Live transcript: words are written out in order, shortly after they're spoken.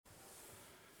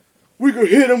We go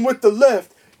hit him with the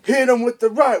left. Hit him with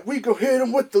the right. We go hit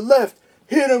him with the left.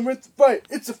 Hit him with the right.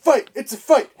 It's a fight. It's a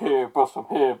fight. Here, boss him.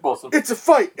 Here, boss him. It's a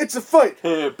fight. It's a fight.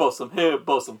 Here, boss him. Here,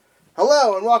 boss him.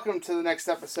 Hello and welcome to the next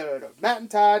episode of Matt and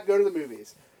Todd Go to the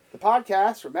Movies, the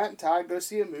podcast where Matt and Todd go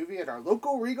see a movie at our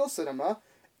local Regal Cinema,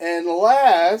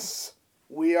 unless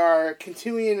we are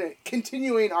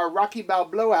continuing our Rocky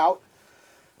Balboa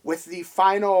with the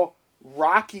final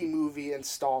Rocky movie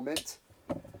installment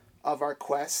of our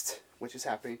quest, which is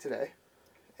happening today.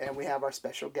 And we have our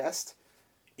special guest,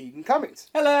 Eden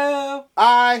Cummings. Hello!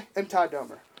 I am Todd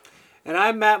Domer. And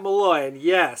I'm Matt Malloy, and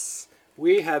yes,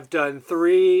 we have done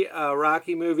 3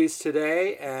 Rocky movies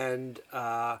today, and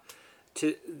now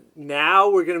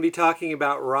we're going to be talking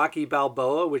about Rocky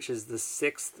Balboa, which is the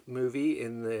 6th movie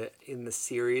in the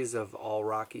series of all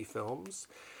Rocky films.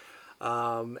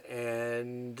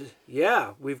 And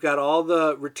yeah, we've got all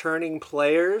the returning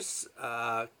players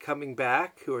coming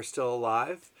back who are still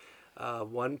alive.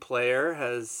 One player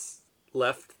has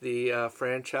left the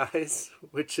franchise,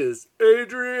 which is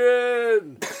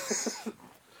Adrian.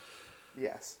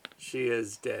 Yes. She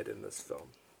is dead in this film.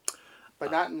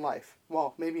 But not in life.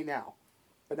 Well, maybe now.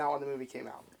 But not when the movie came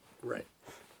out. Right.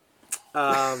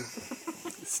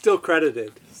 Still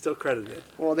credited.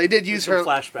 Well, they did use her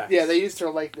flashbacks. Yeah, they used her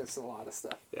likeness in a lot of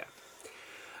stuff. Yeah.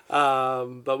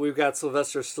 But we've got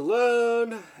Sylvester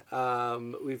Stallone.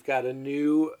 We've got a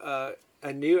new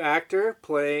actor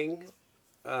playing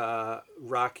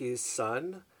Rocky's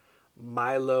son,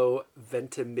 Milo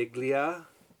Ventimiglia.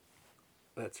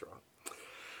 That's wrong.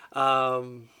 I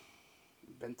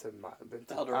don't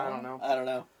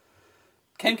know.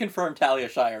 Can confirm Talia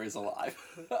Shire is alive,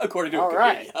 according to All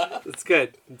Wikipedia. right. It's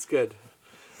good.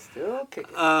 Still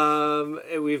kicking.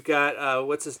 And we've got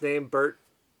what's his name? Burt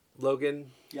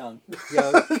Logan Young.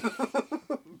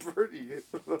 Bertie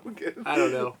Logan. I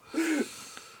don't know.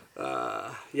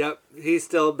 Yep, he's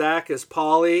still back as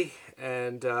Paulie,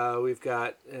 and we've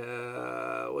got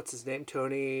what's his name?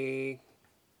 Tony.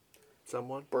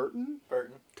 Someone. Burton.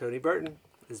 Tony Burton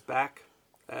is back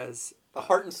as The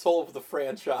heart and soul of the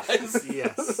franchise.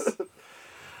 yes.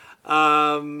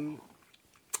 I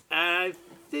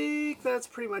think that's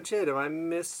pretty much it. Am I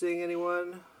missing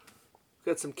anyone? We've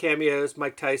got some cameos.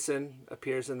 Mike Tyson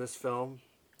appears in this film.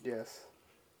 Yes.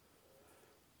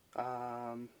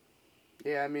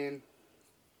 Yeah, I mean,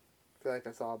 I feel like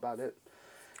that's all about it.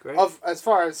 Great. As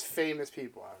far as famous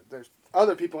people, there's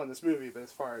other people in this movie, but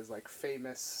as far as like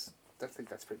famous, I think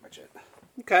that's pretty much it.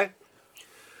 Okay.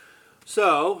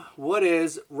 So, what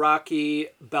is Rocky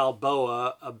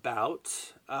Balboa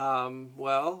about?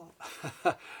 Well,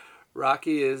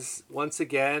 Rocky is once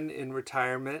again in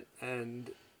retirement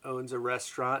and owns a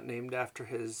restaurant named after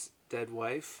his dead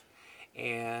wife,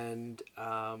 and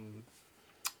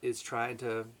is trying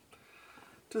to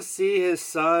see his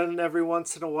son every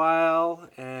once in a while,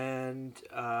 and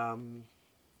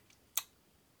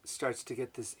starts to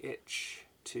get this itch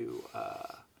to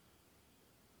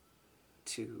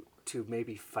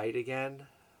maybe fight again.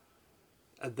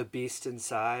 The beast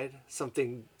inside,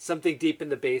 something deep in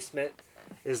the basement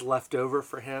is left over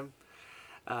for him,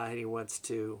 and he wants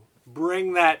to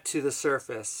bring that to the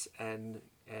surface and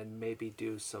maybe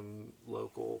do some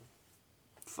local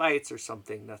fights or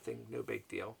something. No big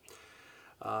deal.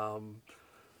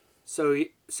 So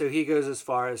he goes as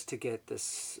far as to get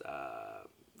this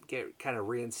get kind of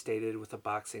reinstated with a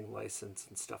boxing license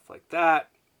and stuff like that.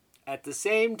 At the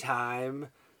same time,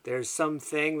 there's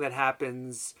something that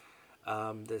happens,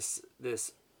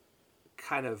 this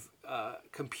kind of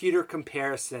computer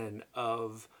comparison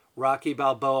of Rocky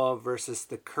Balboa versus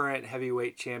the current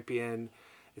heavyweight champion.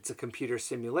 It's a computer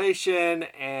simulation,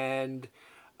 and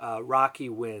Rocky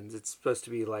wins. It's supposed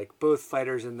to be like both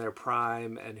fighters in their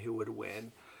prime and who would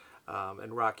win,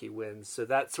 and Rocky wins. So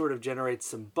that sort of generates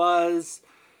some buzz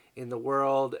in the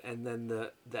world, and then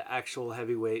the actual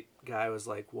heavyweight guy was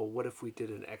like, well, what if we did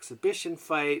an exhibition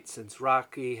fight? Since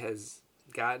Rocky has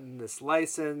gotten this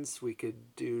license, we could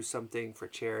do something for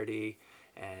charity,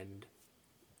 and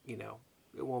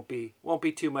it won't be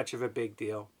too much of a big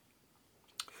deal.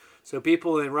 So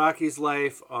people in Rocky's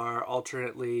life are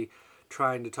alternately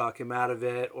trying to talk him out of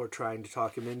it or trying to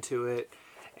talk him into it,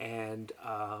 and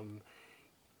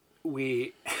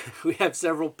we have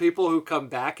several people who come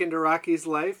back into Rocky's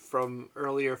life from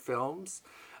earlier films.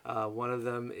 One of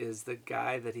them is the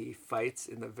guy that he fights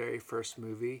in the very first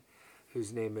movie,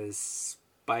 whose name is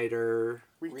Spider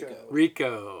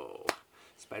Rico.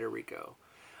 Spider Rico.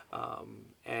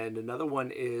 And another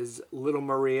one is Little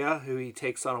Maria, who he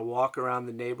takes on a walk around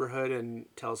the neighborhood and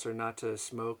tells her not to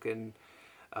smoke and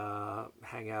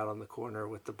hang out on the corner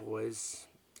with the boys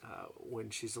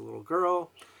when she's a little girl.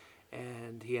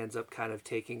 and he ends up kind of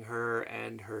taking her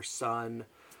and her son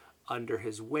under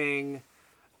his wing,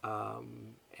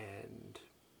 and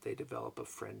they develop a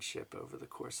friendship over the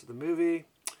course of the movie.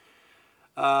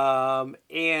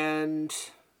 And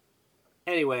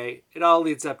anyway, it all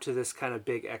leads up to this kind of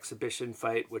big exhibition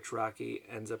fight, which Rocky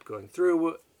ends up going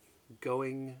through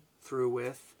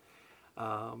with.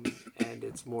 And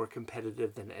it's more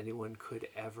competitive than anyone could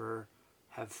ever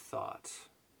have thought.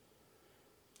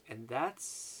 And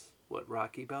that's what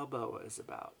Rocky Balboa is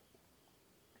about.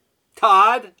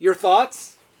 Todd, your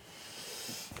thoughts?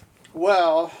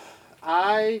 Well,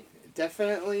 I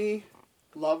definitely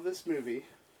love this movie,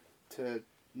 to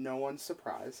no one's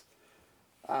surprise.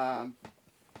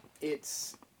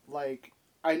 It's like,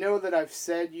 I know that I've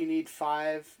said you need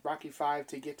Rocky 5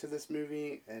 to get to this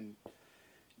movie, and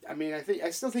I mean, I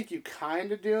still think you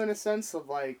kind of do, in a sense of,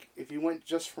 like, if you went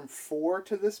just from 4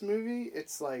 to this movie,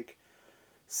 it's like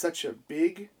such a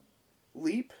big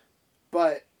leap,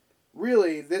 but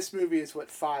really this movie is what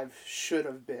 5 should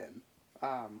have been,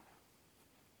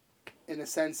 in a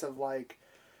sense of, like,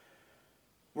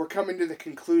 we're coming to the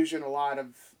conclusion a lot of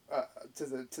to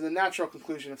the natural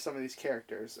conclusion of some of these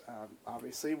characters.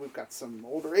 Obviously we've got some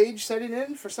older age setting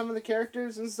in for some of the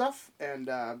characters and stuff, and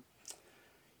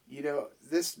you know,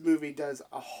 this movie does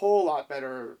a whole lot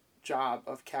better job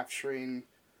of capturing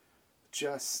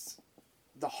just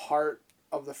the heart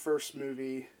of the first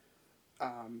movie,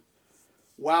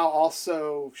 while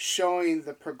also showing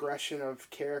the progression of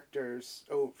characters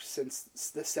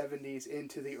since the 70s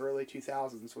into the early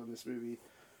 2000s when this movie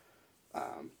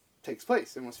takes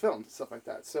place and was filmed and stuff like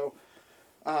that. So,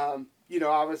 you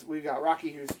know, obviously we've got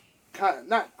Rocky, who's kind of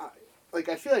not... like,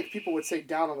 I feel like people would say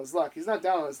down on his luck. He's not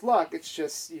down on his luck. It's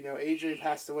just, you know, Adrian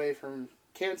passed away from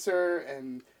cancer,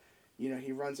 and, you know,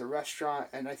 he runs a restaurant,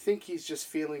 and I think he's just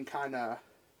feeling kind of...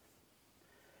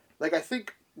 like, I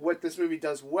think what this movie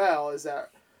does well is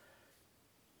that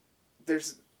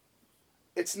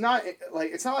it's not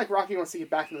like Rocky wants to get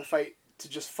back into the fight to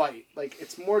just fight. Like,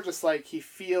 it's more just like he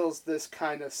feels this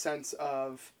kind of sense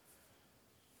of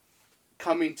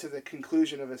coming to the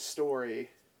conclusion of his story,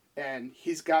 and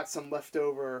he's got some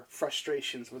leftover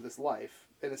frustrations with his life,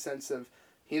 in a sense of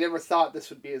he never thought this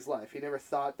would be his life. He never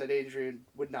thought that Adrian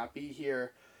would not be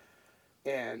here,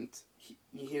 and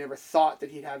he never thought that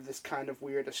he'd have this kind of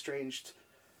weird, estranged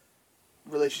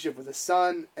relationship with his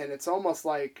son. And it's almost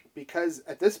like, because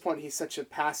at this point he's such a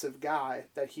passive guy,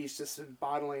 that he's just been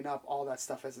bottling up all that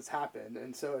stuff as it's happened.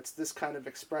 And so it's this kind of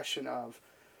expression of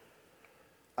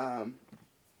and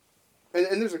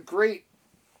there's a great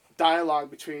dialogue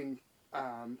between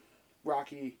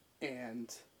Rocky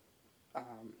and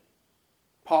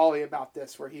Paulie about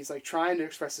this, where he's like trying to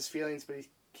express his feelings, but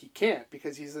he can't,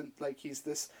 because he's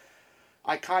this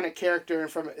iconic character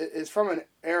and is from an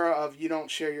era of you don't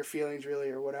share your feelings really,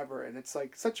 or whatever. And it's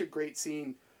like such a great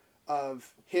scene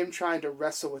of him trying to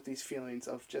wrestle with these feelings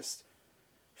of just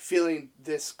feeling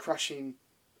this crushing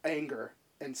anger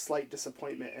and slight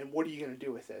disappointment, and what are you going to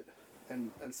do with it,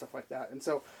 and stuff like that. And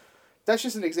so that's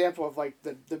just an example of like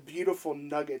the beautiful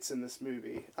nuggets in this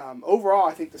movie. Overall,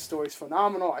 I think the story's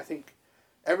phenomenal. I think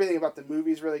everything about the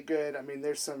movie is really good. I mean,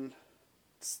 there's some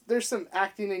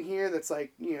acting in here that's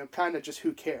like, you know, kind of just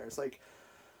who cares. Like,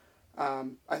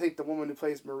 I think the woman who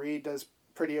plays Marie does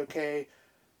pretty okay.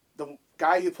 The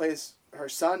guy who plays her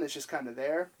son is just kind of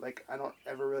there. Like, I don't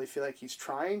ever really feel like he's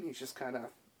trying. He's just kind of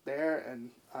there.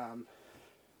 And,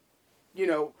 you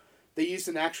know, they used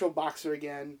an actual boxer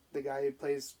again, the guy who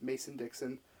plays Mason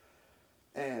Dixon.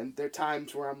 And there are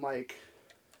times where I'm like,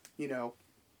 you know,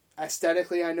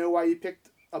 aesthetically I know why you picked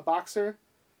a boxer,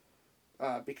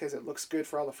 because it looks good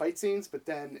for all the fight scenes. But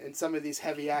then in some of these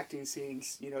heavy acting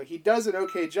scenes, you know, he does an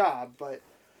okay job, but,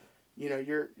 you know,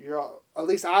 you're at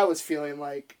least I was feeling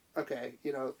like, okay,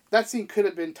 you know, that scene could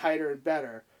have been tighter and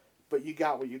better, but you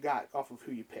got what you got off of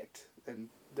who you picked, and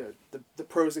the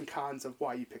pros and cons of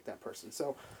why you picked that person.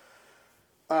 So,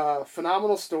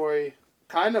 phenomenal story,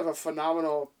 kind of a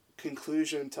phenomenal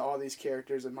conclusion to all these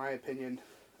characters, in my opinion.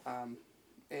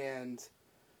 And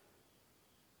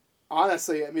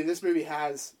honestly, I mean, this movie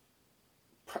has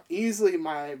easily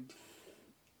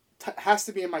has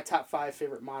to be in my top 5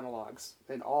 favorite monologues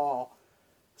in all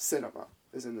cinema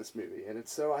is in this movie. And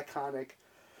it's so iconic,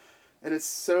 and it's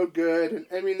so good. And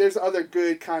I mean, there's other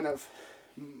good kind of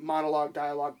monologue,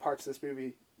 dialogue parts of this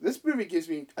movie. This movie gives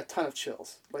me a ton of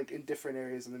chills, like in different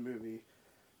areas in the movie.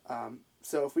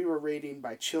 So if we were rating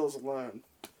by chills alone,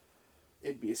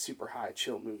 it'd be a super high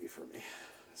chill movie for me.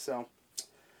 So,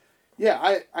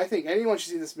 yeah, I think anyone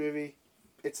should see this movie.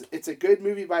 It's a good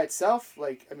movie by itself.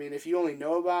 Like, I mean, if you only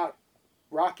know about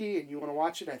Rocky and you want to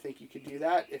watch it, I think you can do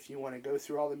that. If you want to go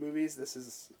through all the movies, this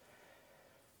is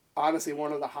honestly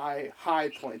one of the high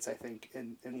points, I think,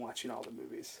 in watching all the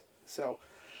movies. So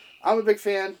I'm a big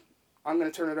fan. I'm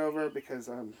going to turn it over because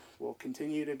we'll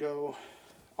continue to go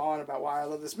on about why I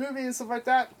love this movie and stuff like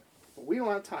that. But we don't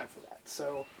have time for that.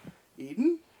 So,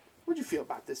 Eden, what'd you feel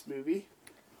about this movie?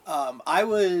 I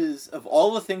was, of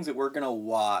all the things that we're going to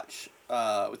watch,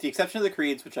 with the exception of the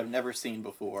Creeds, which I've never seen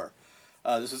before,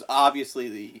 this was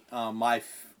obviously my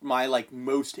like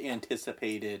most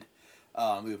anticipated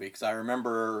movie, because I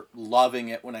remember loving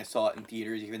it when I saw it in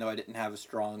theaters, even though I didn't have a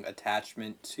strong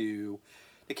attachment to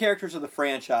the characters of the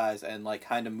franchise, and like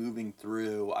kind of moving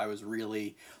through, I was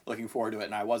really looking forward to it,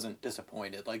 and I wasn't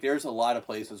disappointed. Like, there's a lot of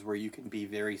places where you can be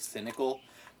very cynical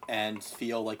and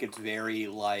feel like it's very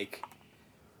like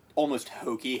almost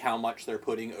hokey how much they're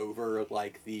putting over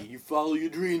like the you follow your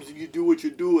dreams and you do what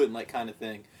you're doing like kind of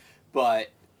thing, but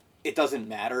it doesn't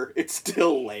matter. It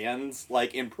still lands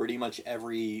like in pretty much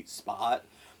every spot.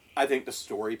 I think the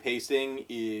story pacing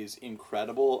is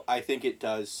incredible. I think it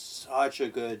does such a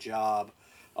good job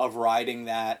of riding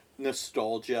that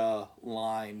nostalgia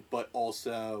line, but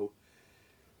also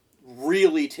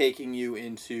really taking you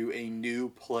into a new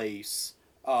place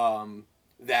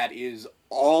that is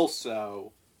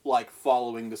also like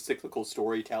following the cyclical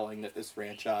storytelling that this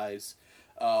franchise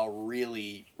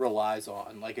really relies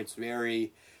on. Like, it's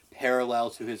very parallel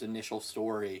to his initial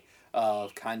story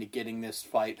of kind of getting this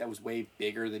fight that was way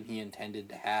bigger than he intended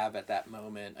to have at that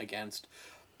moment against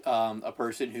a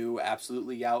person who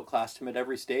absolutely outclassed him at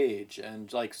every stage.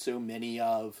 And like so many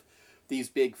of these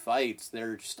big fights,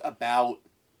 they're just about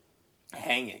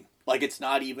hanging. Like, it's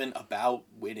not even about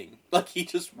winning. Like, he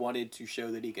just wanted to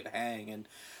show that he could hang. And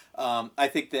I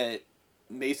think that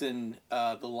Mason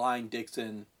the Line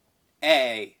Dixon,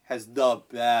 A, has the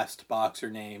best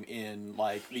boxer name in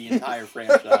like the entire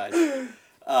franchise,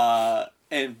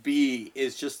 and B,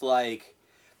 is just like,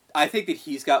 I think that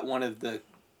he's got one of the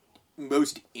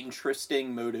most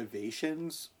interesting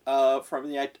motivations from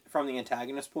the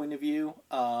antagonist point of view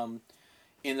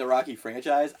in the Rocky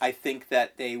franchise. I think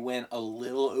that they went a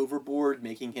little overboard,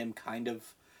 making him kind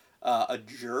of a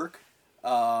jerk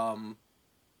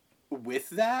with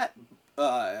that,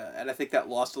 and I think that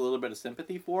lost a little bit of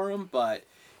sympathy for him, but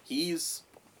he's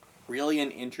really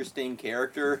an interesting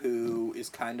character who is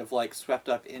kind of like swept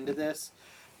up into this.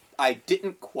 I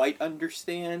didn't quite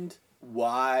understand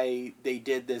why they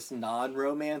did this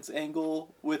non-romance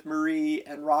angle with Marie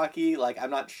and Rocky. Like, I'm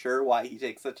not sure why he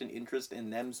takes such an interest in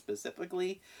them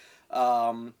specifically.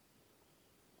 So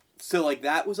like,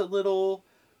 that was a little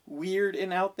weird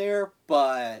and out there,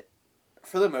 but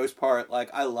for the most part,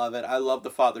 like, I love it. I love the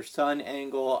father-son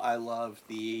angle. I love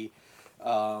the,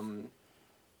 I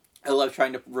love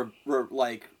trying to,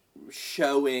 like,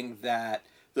 showing that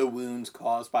the wounds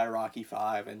caused by Rocky V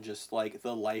and just, like,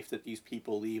 the life that these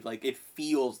people lead, like, it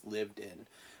feels lived in.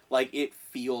 Like, it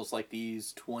feels like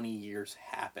these 20 years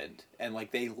happened, and, like,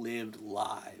 they lived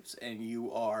lives, and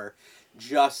you are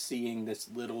just seeing this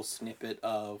little snippet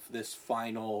of this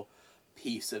final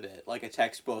piece of it, like a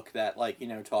textbook that, like, you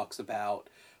know, talks about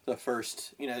the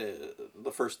first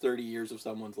 30 years of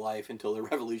someone's life until the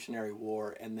Revolutionary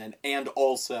War, and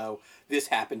also this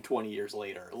happened 20 years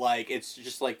later. Like, it's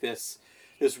just like this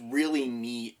really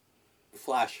neat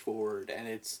flash forward, and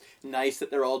it's nice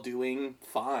that they're all doing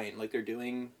fine. Like, they're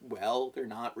doing well. They're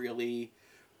not really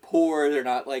poor. They're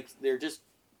not like, they're just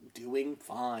doing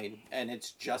fine, and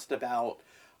it's just about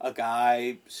a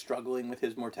guy struggling with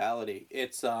his mortality.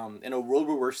 It's in a world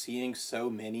where we're seeing so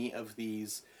many of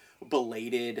these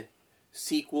belated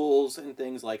sequels and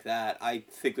things like that, I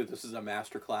think that this is a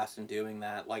masterclass in doing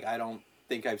that. Like, I don't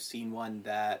think I've seen one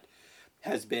that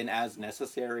has been as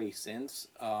necessary since,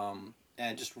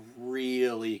 and just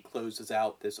really closes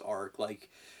out this arc. Like,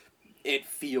 it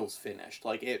feels finished.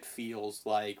 Like, it feels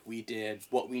like we did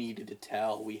what we needed to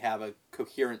tell. We have a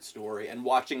coherent story, and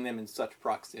watching them in such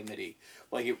proximity,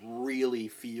 like, it really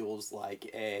feels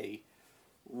like a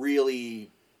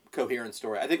really coherent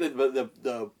story. I think that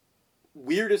the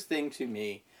weirdest thing to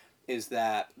me is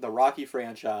that the Rocky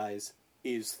franchise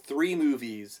is 3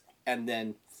 movies and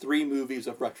then 3 movies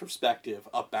of retrospective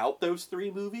about those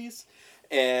 3 movies,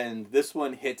 and this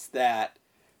one hits that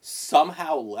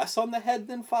somehow less on the head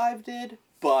than 5 did,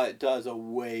 but does a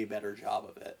way better job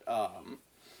of it.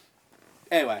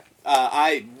 Anyway,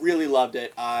 I really loved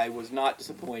it. I was not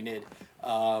disappointed.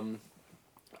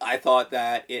 I thought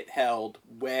that it held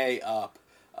way up,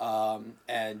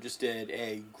 and just did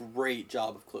a great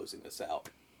job of closing this out.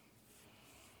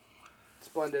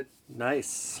 Splendid.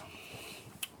 Nice.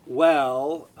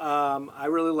 Well, I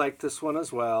really liked this one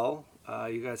as well.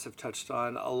 You guys have touched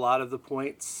on a lot of the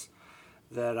points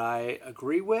that I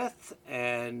agree with,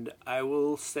 and I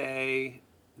will say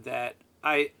that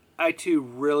I too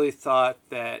really thought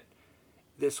that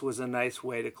this was a nice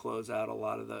way to close out a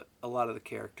lot of the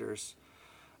characters,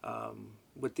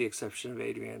 with the exception of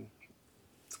Adrienne.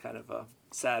 It's kind of a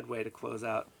sad way to close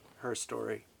out her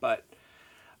story, but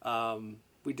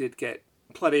we did get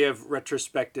plenty of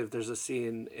retrospective. There's a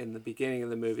scene in the beginning of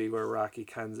the movie where Rocky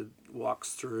kind of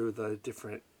walks through the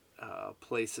different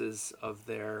places of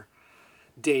their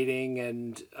dating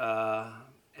and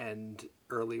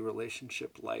early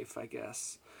relationship life, I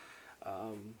guess,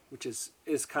 which is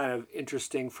kind of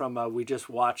interesting. From we just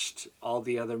watched all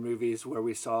the other movies where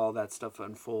we saw all that stuff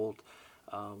unfold.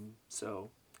 So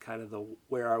kind of the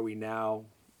where are we now?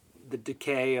 The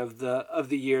decay of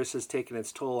the years has taken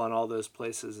its toll on all those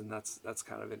places, and that's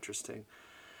kind of interesting.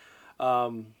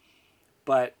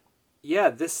 But yeah,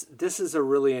 this is a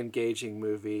really engaging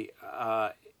movie.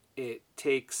 It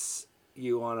takes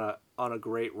you on a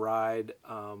great ride.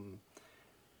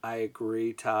 I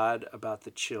agree, Todd, about the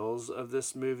chills of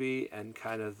this movie and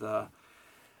kind of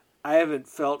I haven't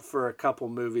felt for a couple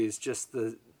movies just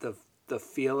the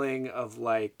feeling of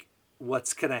like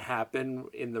what's gonna happen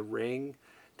in the ring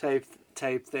type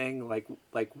thing. Like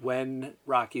when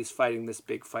Rocky's fighting this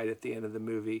big fight at the end of the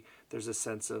movie, there's a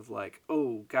sense of like,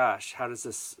 oh gosh, how does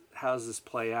this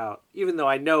play out? Even though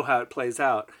I know how it plays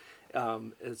out,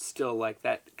 it's still like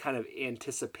that kind of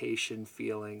anticipation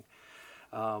feeling,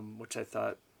 which I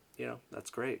thought, that's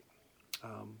great.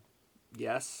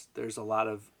 Yes, there's a lot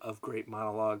of great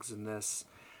monologues in this,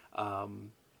 and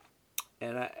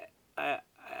I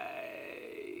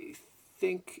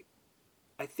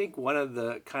think one of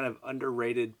the kind of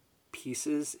underrated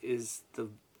pieces is the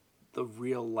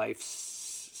real life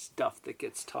stuff that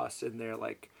gets tossed in there.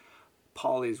 Like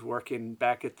Paulie's working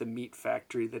back at the meat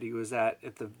factory that he was at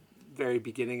the very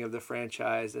beginning of the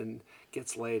franchise and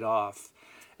gets laid off,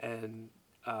 and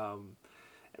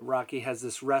Rocky has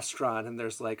this restaurant, and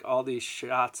there's like all these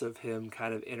shots of him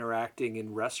kind of interacting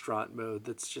in restaurant mode.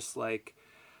 That's just like,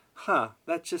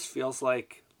 that just feels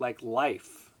like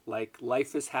life. Like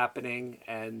life is happening,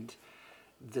 and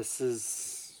this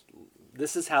is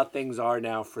how things are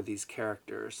now for these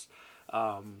characters.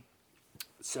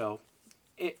 So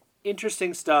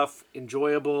interesting stuff,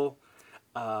 enjoyable.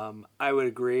 I would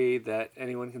agree that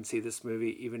anyone can see this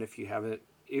movie, even if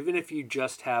you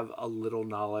just have a little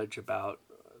knowledge about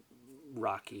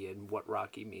Rocky and what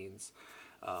Rocky means.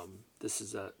 This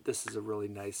is a really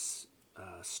nice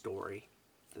story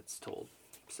that's told.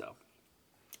 So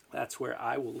that's where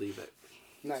I will leave it.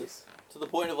 Nice. To the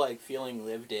point of like feeling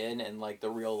lived in and like the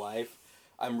real life,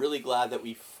 I'm really glad that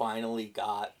we finally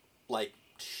got like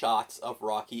shots of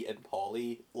Rocky and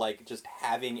Paulie like just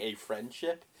having a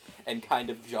friendship and kind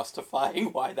of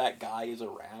justifying why that guy is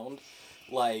around.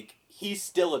 Like, he's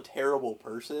still a terrible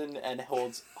person and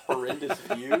holds horrendous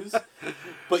views,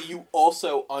 but you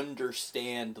also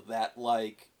understand that,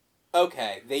 like,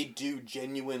 okay, they do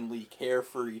genuinely care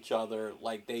for each other,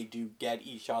 like, they do get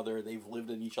each other, they've lived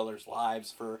in each other's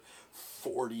lives for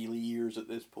 40 years at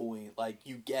this point. Like,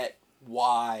 you get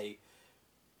why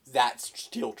that's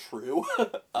still true.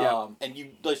 Yeah. And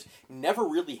you just never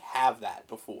really have that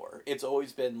before. It's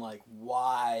always been like,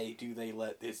 why do they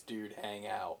let this dude hang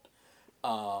out?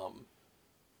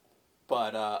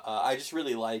 But I just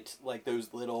really liked like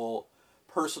those little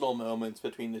personal moments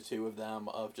between the two of them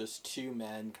of just two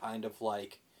men kind of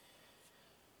like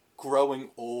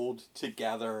growing old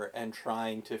together and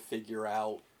trying to figure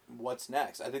out what's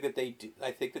next. I think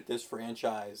that this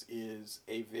franchise is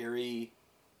a very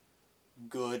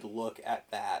good look at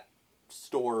that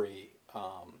story,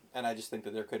 and I just think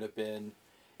that there could have been,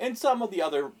 in some of the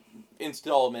other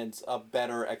installments, a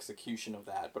better execution of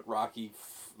that, but Rocky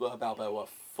Balboa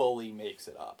fully makes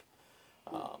it up.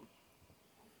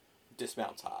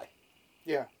 Dismounts high.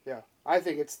 Yeah. I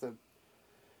think it's the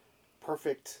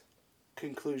perfect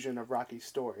conclusion of Rocky's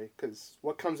story, because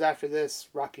what comes after this,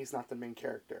 Rocky's not the main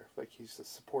character. Like, he's a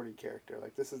supporting character.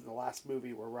 Like, this is the last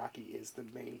movie where Rocky is the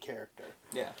main character.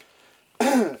 Yeah.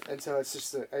 And so it's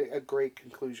just a great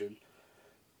conclusion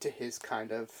to his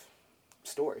kind of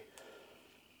story.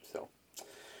 So,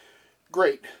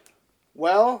 great.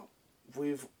 Well,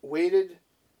 we've waited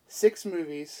 6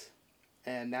 movies,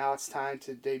 and now it's time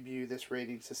to debut this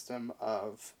rating system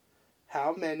of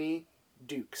how many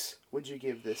Dukes would you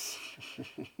give this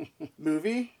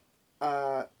movie?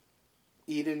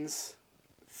 Eden's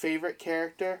favorite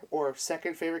character, or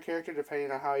second favorite character,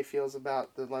 depending on how he feels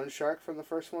about the loan shark from the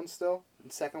first one still,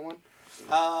 and second one.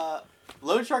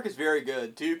 Lone Shark is very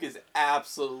good. Duke is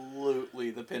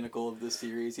absolutely the pinnacle of this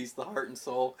series. He's the heart and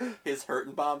soul. His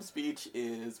Hurtenbaum speech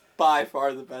is by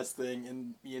far the best thing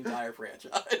in the entire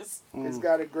franchise. He's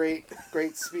got a great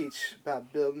speech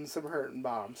about building some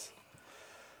Hurtenbaums.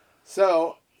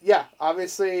 So, yeah,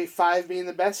 obviously 5 being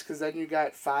the best, because then you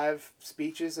got 5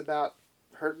 speeches about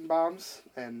Hurtenbaums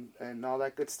and all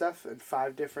that good stuff, and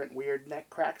 5 different weird neck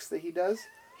cracks that he does.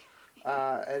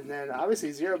 And then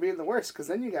obviously 0 being the worst, because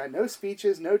then you got no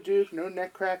speeches, no Duke, no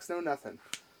neck cracks, no nothing.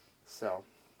 So,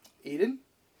 Eden?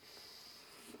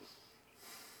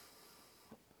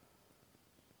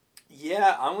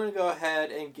 Yeah, I'm going to go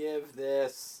ahead and give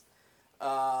this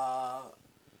a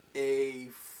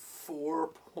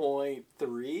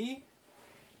 4.3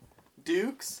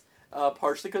 Dukes,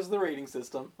 partially because of the rating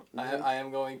system. Mm-hmm. I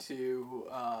am going to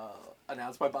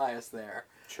announce my bias there.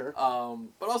 Sure.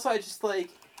 But also I just like...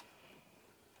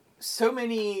 So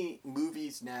many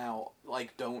movies now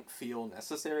don't feel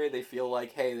necessary. They feel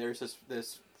like, hey, there's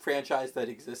this franchise that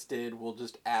existed. We'll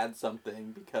just add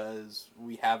something because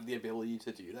we have the ability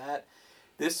to do that.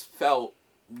 This felt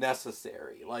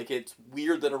necessary. Like, it's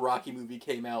weird that a Rocky movie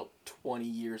came out 20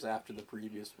 years after the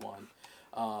previous one.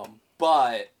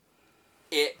 But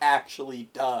it actually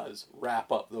does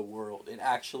wrap up the world. It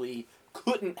actually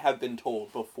couldn't have been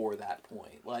told before that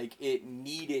point. Like, it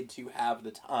needed to have the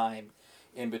time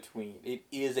in between. It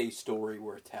is a story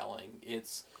worth telling.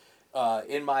 It's,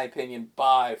 in my opinion,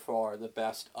 by far the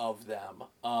best of them.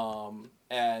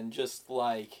 And just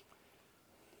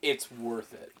it's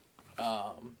worth it.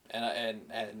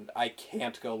 And I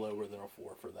can't go lower than a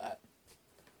 4 for that.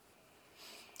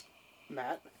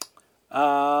 Matt?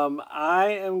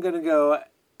 I am going to go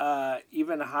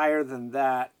even higher than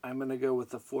that. I'm going to go with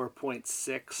the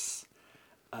 4.6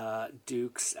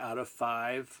 Dukes out of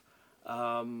 5.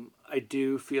 I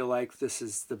do feel like this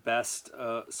is the best,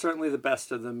 certainly the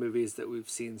best of the movies that we've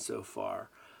seen so far.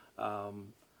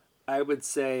 I would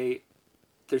say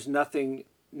there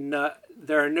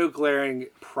are no glaring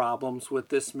problems with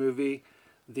this movie.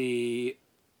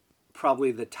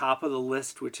 Probably the top of the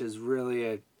list, which is really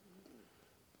a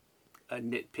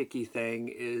nitpicky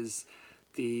thing, is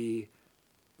the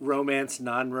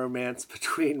non-romance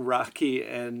between Rocky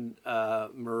and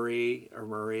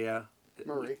Maria.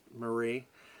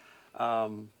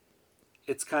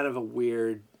 It's kind of a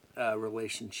weird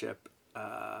relationship,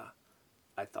 I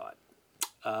thought.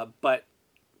 But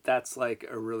that's like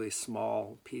a really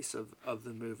small piece of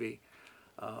the movie.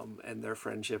 And their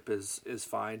friendship is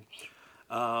fine.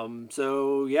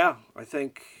 So yeah, I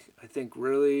think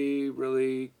really,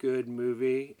 really good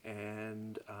movie,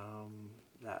 and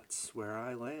that's where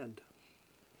I land.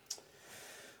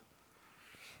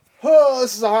 Oh,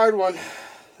 this is a hard one.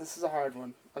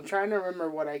 I'm trying to remember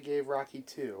what I gave Rocky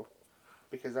 2,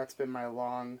 because that's been my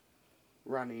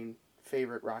long-running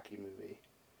favorite Rocky movie,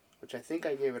 which I think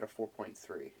I gave it a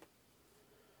 4.3.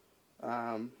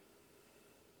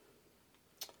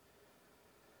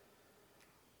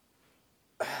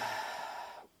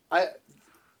 I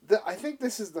think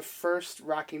this is the first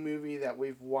Rocky movie that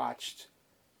we've watched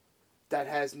that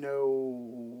has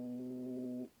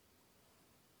no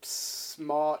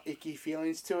small icky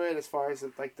feelings to it, as far as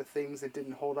like the things that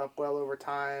didn't hold up well over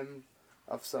time,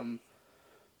 of some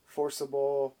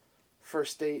forcible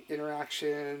first date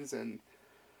interactions and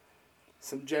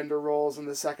some gender roles in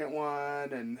the second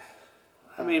one, and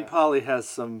I mean, Paulie has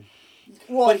some.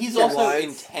 Well, but he's also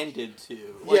intended to.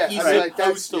 He's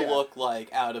supposed to look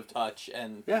out of touch,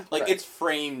 and it's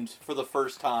framed for the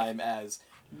first time as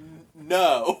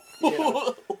no.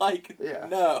 Yeah.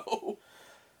 No.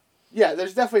 Yeah,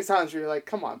 there's definitely times where you're like,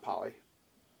 come on, Polly.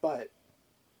 But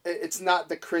it's not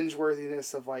the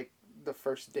cringeworthiness of the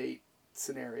first date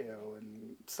scenario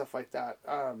and stuff like that.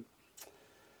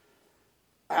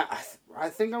 I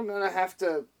think I'm going to have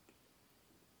to...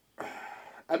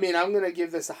 I'm going to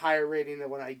give this a higher rating than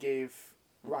when I gave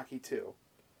Rocky 2.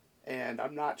 And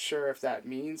I'm not sure if that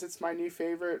means it's my new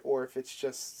favorite, or if it's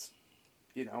just,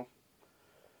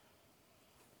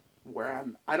 where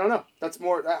I don't know. That's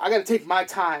more, I got to take my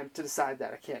time to decide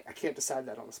that. I can't decide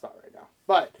that on the spot right now.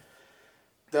 But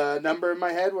the number in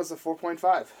my head was a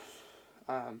 4.5,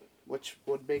 which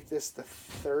would make this the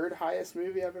 3rd highest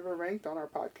movie I've ever ranked on our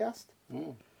podcast.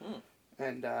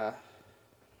 And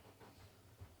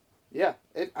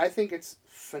I think it's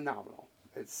phenomenal.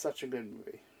 It's such a good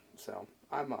movie. So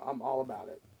I'm all about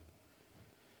it.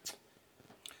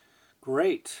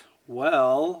 Great.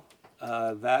 Well,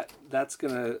 that's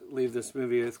going to leave this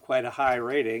movie with quite a high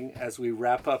rating as we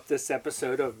wrap up this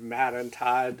episode of Matt and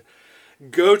Todd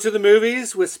Go to the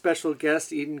Movies with special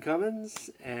guest Eden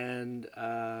Cummins, and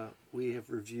we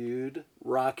have reviewed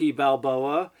Rocky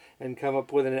Balboa and come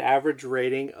up with an average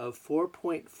rating of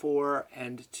 4.4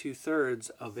 2/3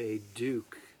 of a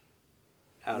Duke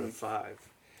out of 5.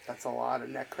 That's a lot of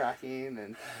neck cracking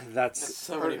and That's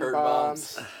So many hurting hurt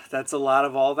bombs. that's a lot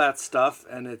of all that stuff,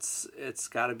 and it's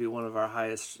got to be one of our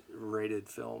highest rated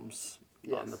films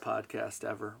on the podcast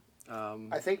ever.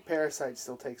 I think Parasite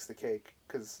still takes the cake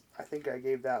because I think I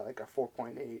gave that like a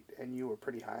 4.8, and you were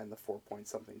pretty high on the 4 point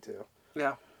something too.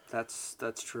 Yeah, that's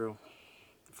true.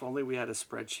 If only we had a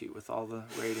spreadsheet with all the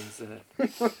ratings in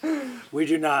it. We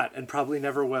do not, and probably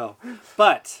never will.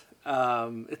 But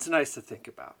it's nice to think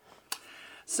about.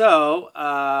 So,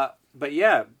 but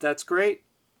yeah, that's great.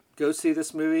 Go see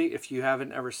this movie if you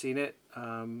haven't ever seen it.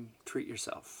 Treat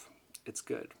yourself. It's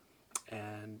good.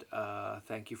 And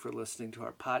thank you for listening to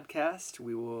our podcast.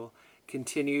 We will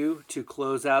continue to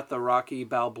close out the Rocky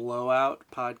Balboa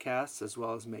podcasts as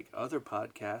well as make other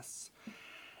podcasts.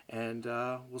 And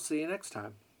we'll see you next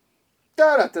time.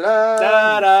 Da da da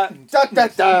da Da da da da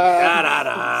da. da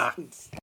da da.